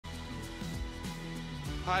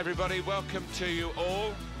Hi everybody, welcome to you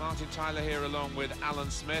all. Martin Tyler here along with Alan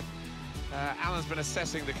Smith. Alan's been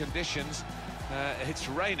assessing the conditions. It's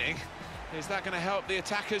raining. Is that going to help the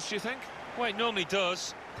attackers, do you think? Well, it normally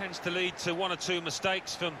does. Tends to lead to one or two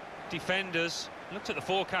mistakes from defenders. Looked at the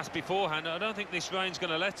forecast beforehand. I don't think this rain's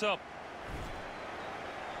going to let up.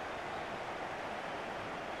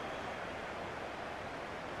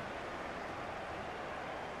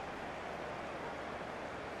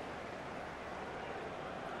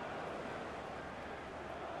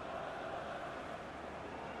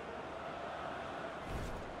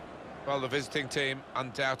 Well, the visiting team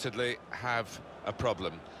undoubtedly have a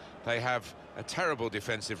problem. They have a terrible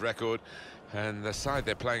defensive record, and the side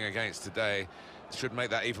they're playing against today should make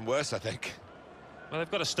that even worse, I think. Well,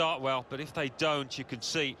 they've got to start well, but if they don't, you can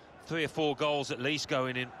see 3 or 4 goals at least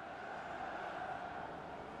going in.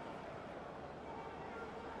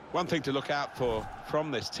 One thing to look out for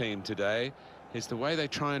from this team today is the way they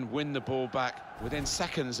try and win the ball back within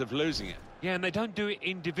seconds of losing it. Yeah, and they don't do it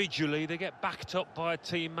individually. They get backed up by a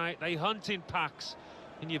teammate. They hunt in packs,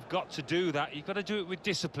 and you've got to do that. You've got to do it with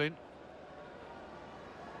discipline.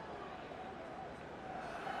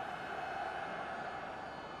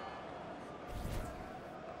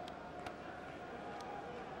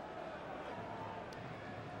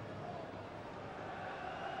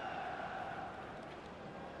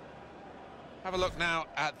 Have a look now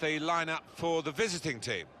at the lineup for the visiting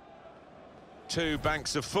team. 2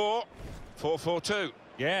 banks of 4, 4-4-2.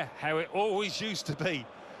 Yeah, how it always used to be.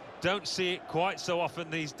 Don't see it quite so often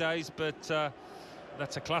these days, but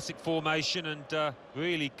that's a classic formation and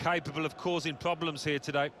really capable of causing problems here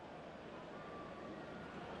today.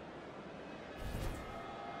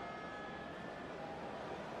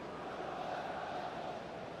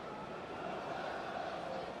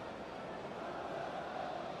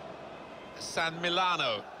 San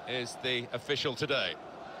Milano is the official today.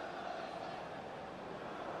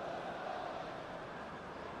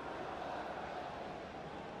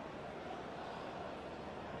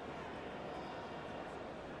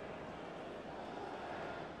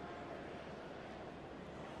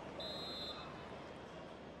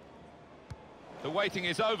 The waiting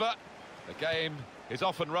is over. The game is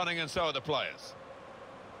off and running, and so are the players.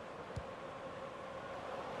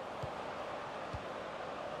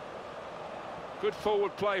 Good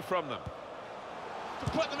forward play from them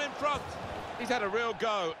to put them in front. He's had a real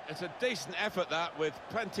go. It's a decent effort, that, with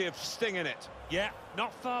plenty of sting in it. Yeah,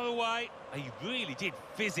 not far away. He really did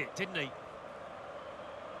fizz it, didn't he?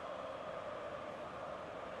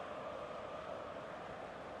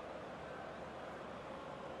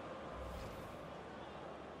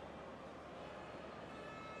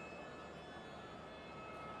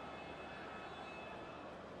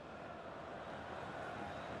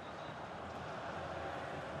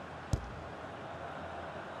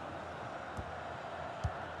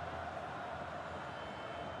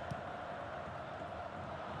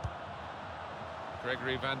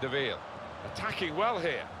 Gregory van der Wiel attacking well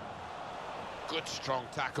here. Good strong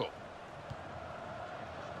tackle.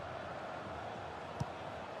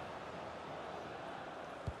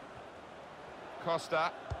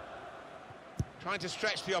 Costa trying to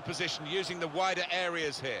stretch the opposition using the wider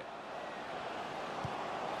areas here.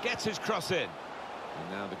 Gets his cross in.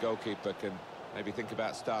 And now the goalkeeper can maybe think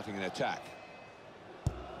about starting an attack.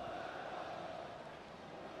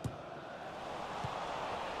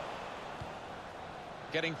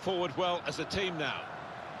 Getting forward well as a team now.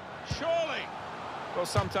 Surely! Well,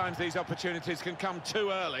 sometimes these opportunities can come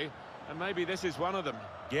too early, and maybe this is one of them.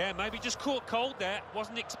 Yeah, maybe just caught cold there.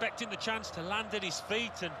 Wasn't expecting the chance to land at his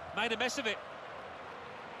feet and made a mess of it.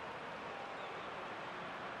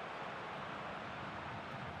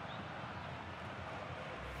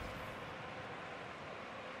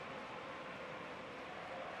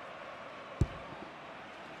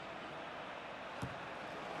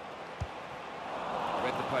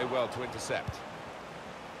 Play well to intercept.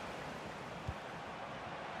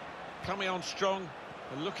 Coming on strong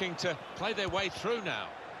and looking to play their way through now.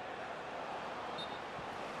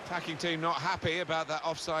 Attacking team not happy about that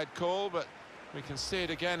offside call, but we can see it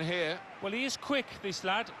again here. Well, he is quick, this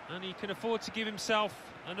lad, and he can afford to give himself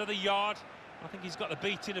another yard. I think he's got the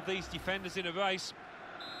beating of these defenders in a race.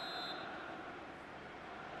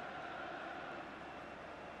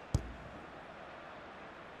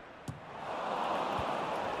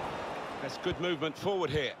 That's good movement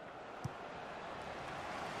forward here.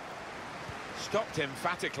 Stopped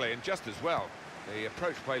emphatically and just as well. The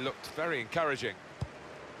approach play looked very encouraging.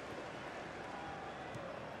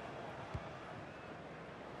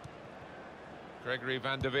 Gregory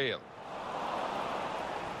van der Wiel.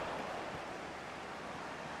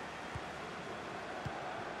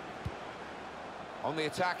 On the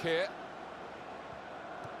attack here.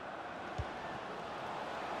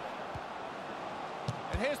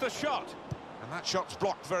 And here's the shot. And that shot's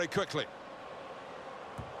blocked very quickly.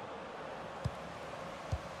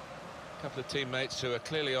 A couple of teammates who are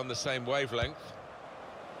clearly on the same wavelength.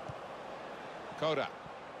 Koda.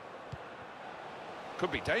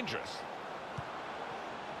 Could be dangerous.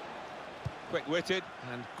 Quick-witted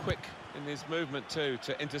and quick in his movement too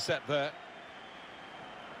to intercept there.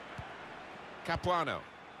 Capuano.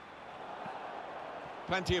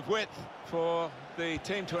 Plenty of width for the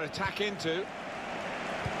team to attack into.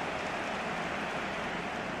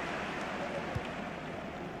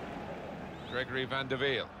 Gregory van der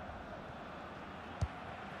Wiel.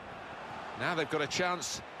 Now they've got a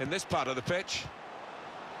chance in this part of the pitch.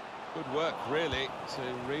 Good work, really, to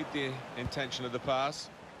read the intention of the pass.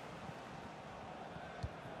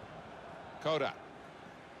 Koda.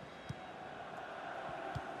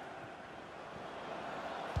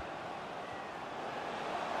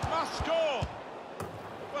 Must score!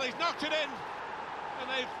 Well, he's knocked it in, and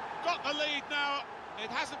they've got the lead now. It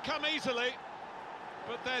hasn't come easily,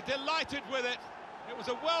 but they're delighted with it. It was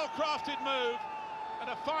a well-crafted move, and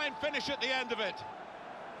a fine finish at the end of it.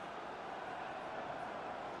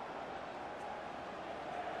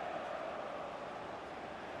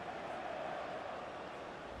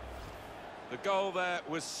 The goal there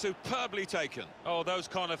was superbly taken. Oh, those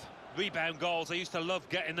kind of rebound goals, I used to love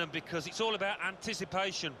getting them because it's all about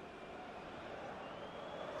anticipation.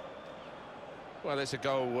 Well, it's a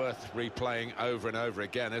goal worth replaying over and over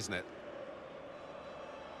again, isn't it?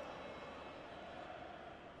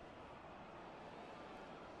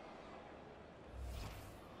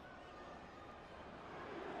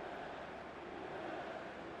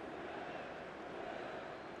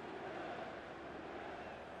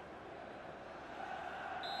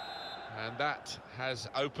 And that has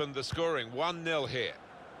opened the scoring. 1-0 here.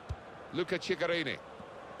 Luca Cigarini.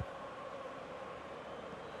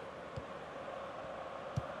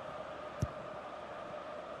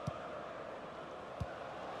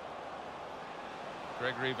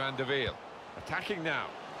 Gregory van der Wiel. Attacking now.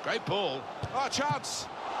 Great ball. Oh, chance!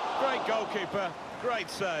 Great goalkeeper. Great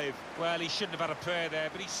save. Well, he shouldn't have had a prayer there,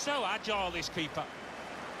 but he's so agile, this keeper.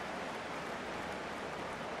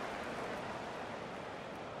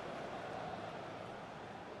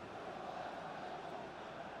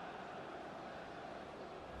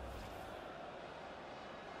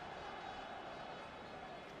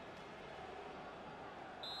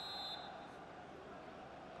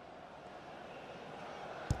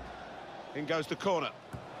 In goes the corner.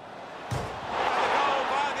 And the goal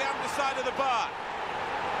by the underside of the bar.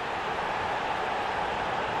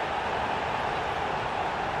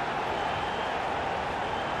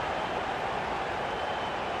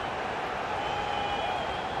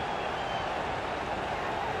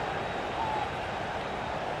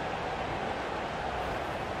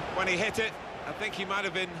 When he hit it, I think he might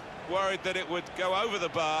have been worried that it would go over the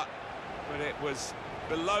bar, but it was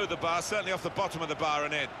below the bar, certainly off the bottom of the bar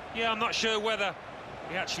and in. Yeah, I'm not sure whether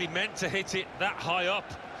he actually meant to hit it that high up,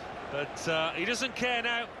 but he doesn't care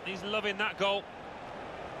now. He's loving that goal.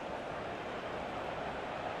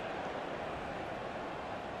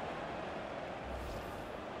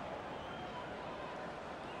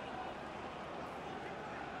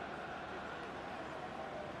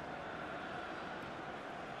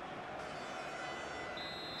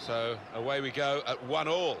 So away we go at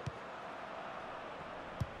 1-1.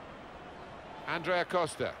 Andrea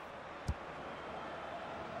Costa.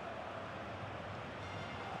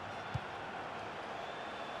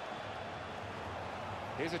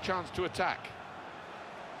 Here's a chance to attack.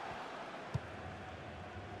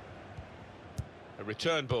 A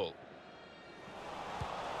return ball.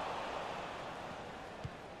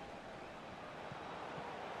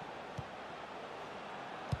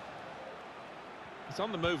 He's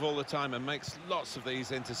on the move all the time and makes lots of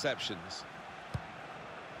these interceptions.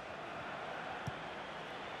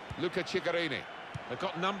 Luca Cigarini. They've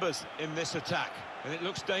got numbers in this attack, and it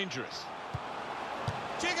looks dangerous.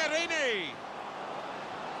 Cigarini!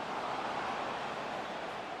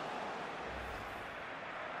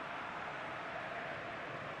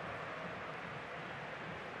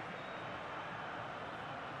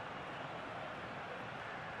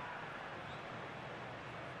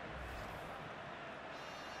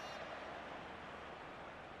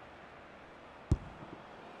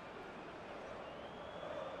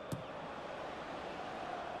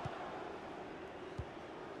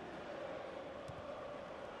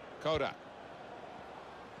 Koda.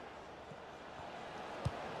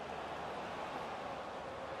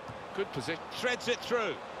 Good position. Threads it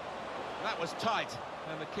through. That was tight,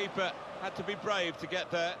 and the keeper Had to be brave to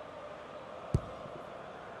get there.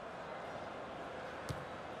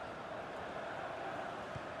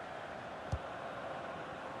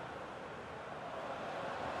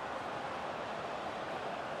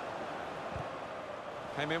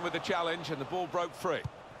 Came in with the challenge and the ball broke free.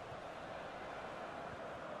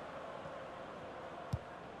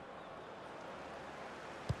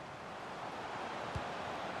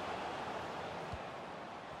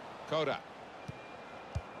 Koda.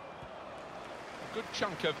 A good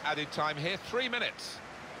chunk of added time here, 3 minutes.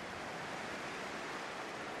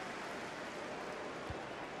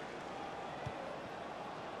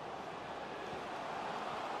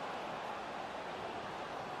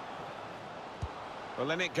 Well,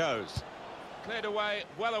 then it goes. Cleared away,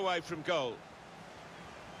 well away from goal.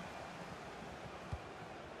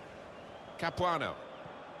 Capuano.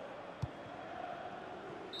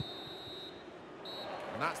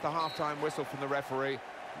 And that's the half-time whistle from the referee.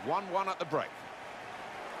 1-1 at the break.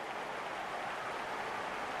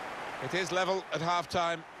 It is level at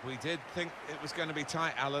half-time. We did think it was going to be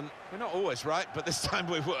tight, Alan. We're not always right, but this time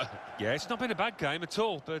we were. Yeah, it's not been a bad game at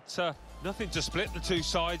all, but nothing to split the two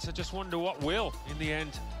sides. I just wonder what will in the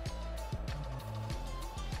end.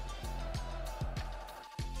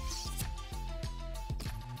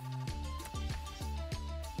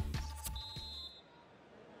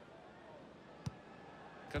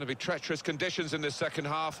 Going to be treacherous conditions in the second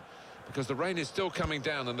half because the rain is still coming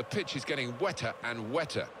down and the pitch is getting wetter and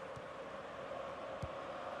wetter.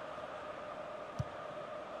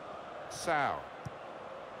 Sao.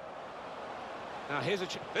 Now here's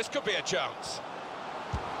this could be a chance.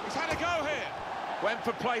 He's had a go here. Went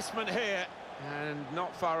for placement here and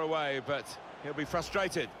not far away, but he'll be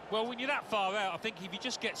frustrated. Well, when you're that far out, I think if you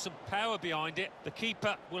just get some power behind it, the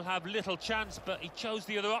keeper will have little chance, but he chose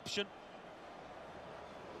the other option.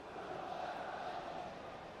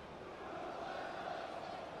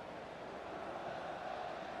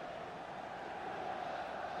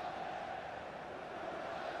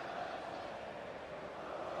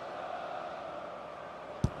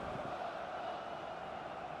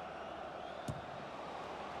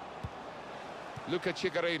 Luca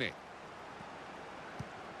Cigarini.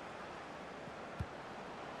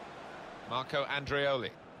 Marco Andreoli.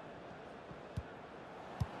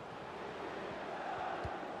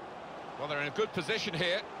 Well, they're in a good position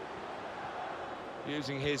here.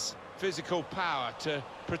 Using his physical power to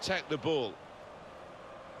protect the ball.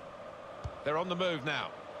 They're on the move now.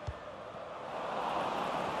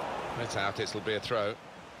 That's out, it'll be a throw.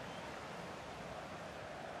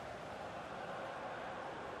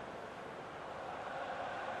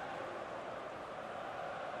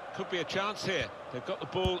 Could be a chance here. They've got the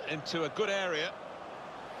ball into a good area.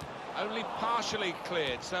 Only partially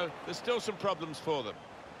cleared, so there's still some problems for them.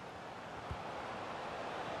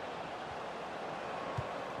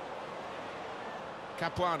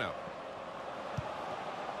 Capuano.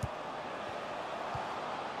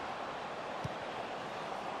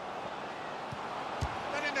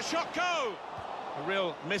 Letting the shot go! A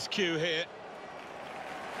real miscue here.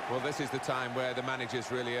 Well, this is the time where the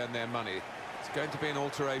managers really earn their money. It's going to be an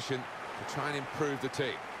alteration to try and improve the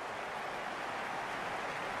team.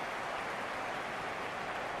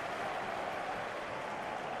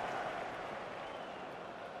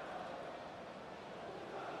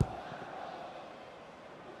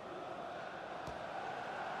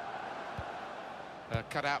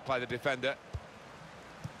 Cut out by the defender.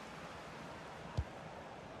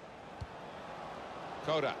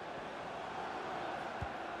 Koda.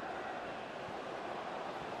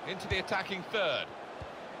 Into the attacking third.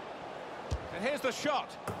 And here's the shot.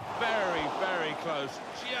 Very, very close.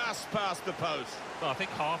 Just past the post. Well, I think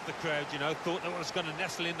half the crowd, you know, thought that was going to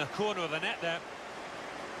nestle in the corner of the net there.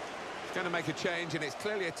 It's going to make a change, and it's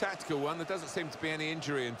clearly a tactical one. There doesn't seem to be any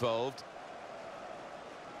injury involved.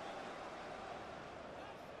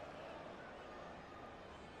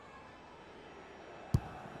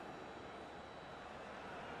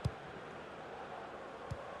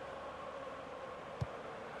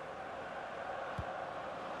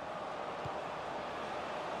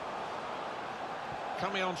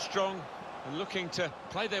 Coming on strong and looking to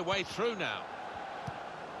play their way through now.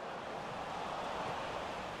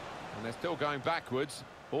 And they're still going backwards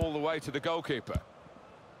all the way to the goalkeeper.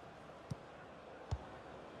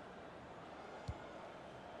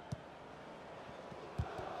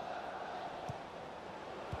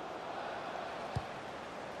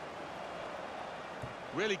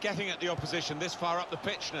 Really getting at the opposition this far up the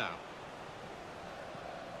pitch now.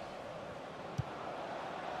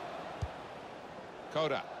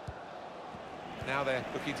 Koda. Now they're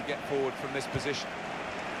looking to get forward from this position.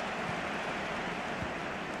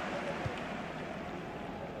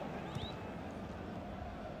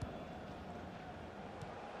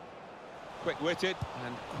 Quick-witted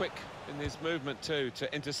and quick in his movement too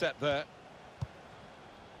to intercept there.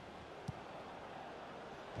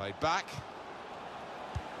 Played back.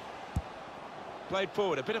 Played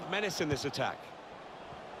forward, a bit of menace in this attack.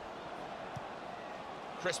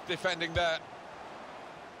 Crisp defending there.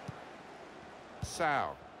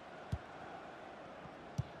 Sao.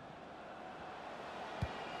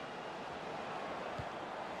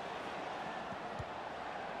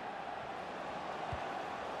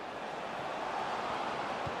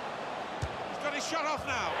 He's got his shot off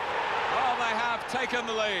now. Oh, they have taken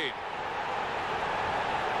the lead.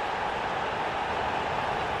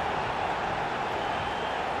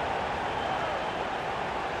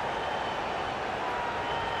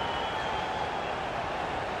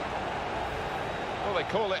 Well, they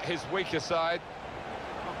call it his weaker side.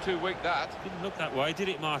 Not too weak, that. Didn't look that way, did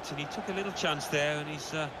it, Martin? He took a little chance there, and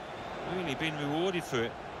he's really been rewarded for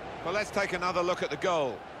it. Well, let's take another look at the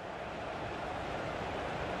goal.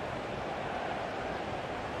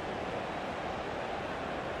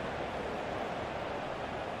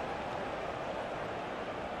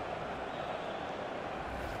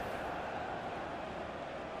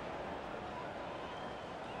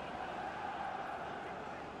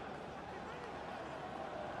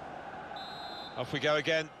 Off we go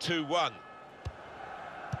again, 2-1.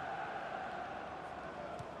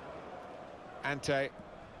 Ante.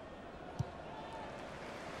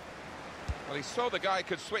 Well, he saw the guy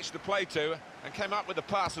could switch the play to and came up with the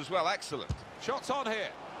pass as well. Excellent. Shots on here.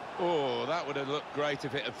 Oh, that would have looked great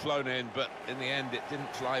if it had flown in, but in the end it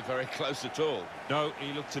didn't fly very close at all. No,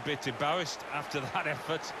 he looked a bit embarrassed after that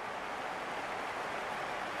effort.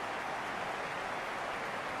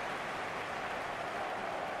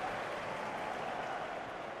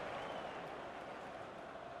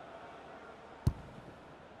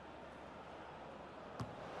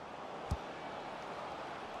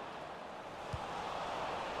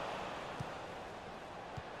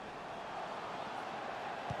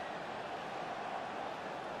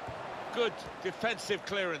 Good defensive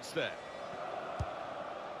clearance there.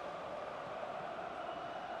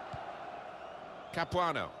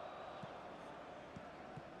 Capuano.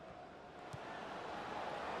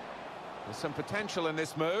 There's some potential in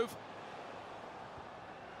this move.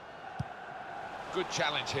 Good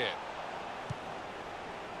challenge here.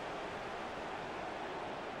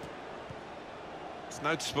 It's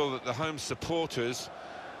noticeable that the home supporters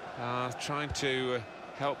are trying to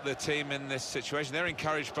help their team in this situation. They're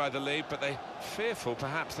encouraged by the lead, but they're fearful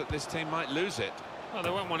perhaps that this team might lose it. Well,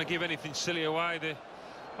 they won't want to give anything silly away. The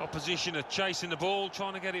opposition are chasing the ball,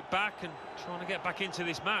 trying to get it back and trying to get back into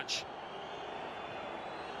this match.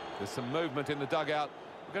 There's some movement in the dugout.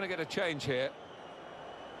 We're going to get a change here.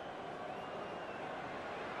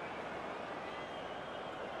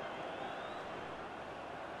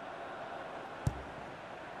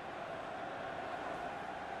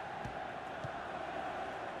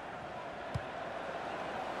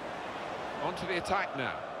 On to the attack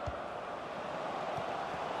now.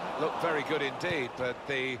 Looked very good indeed, but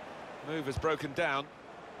the move has broken down.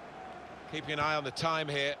 Keeping an eye on the time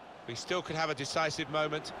here. We still could have a decisive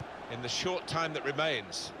moment in the short time that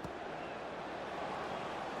remains.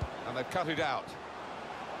 And they've cut it out.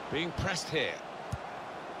 Being pressed here.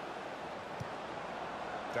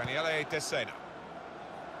 Daniele De Sena.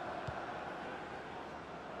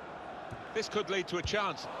 This could lead to a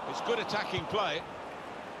chance. It's good attacking play.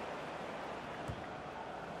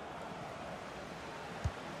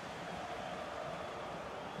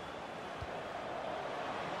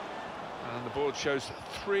 And the board shows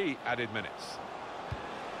 3 added minutes.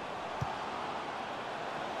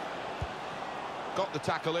 Got the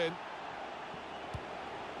tackle in.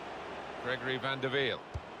 Gregory van der Wiel.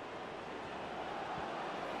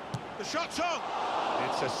 The shot's on!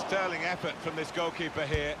 It's a sterling effort from this goalkeeper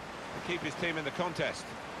here to keep his team in the contest.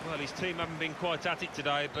 Well, his team haven't been quite at it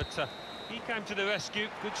today, but he came to the rescue.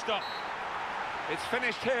 Good stop. It's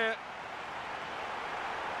finished here.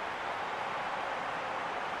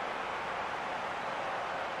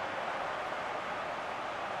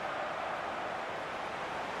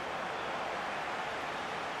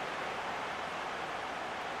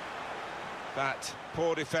 That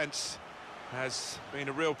poor defence has been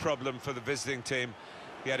a real problem for the visiting team.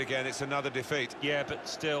 Yet again, it's another defeat. Yeah, but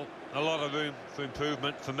still a lot of room for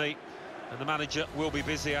improvement for me. And the manager will be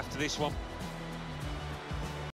busy after this one.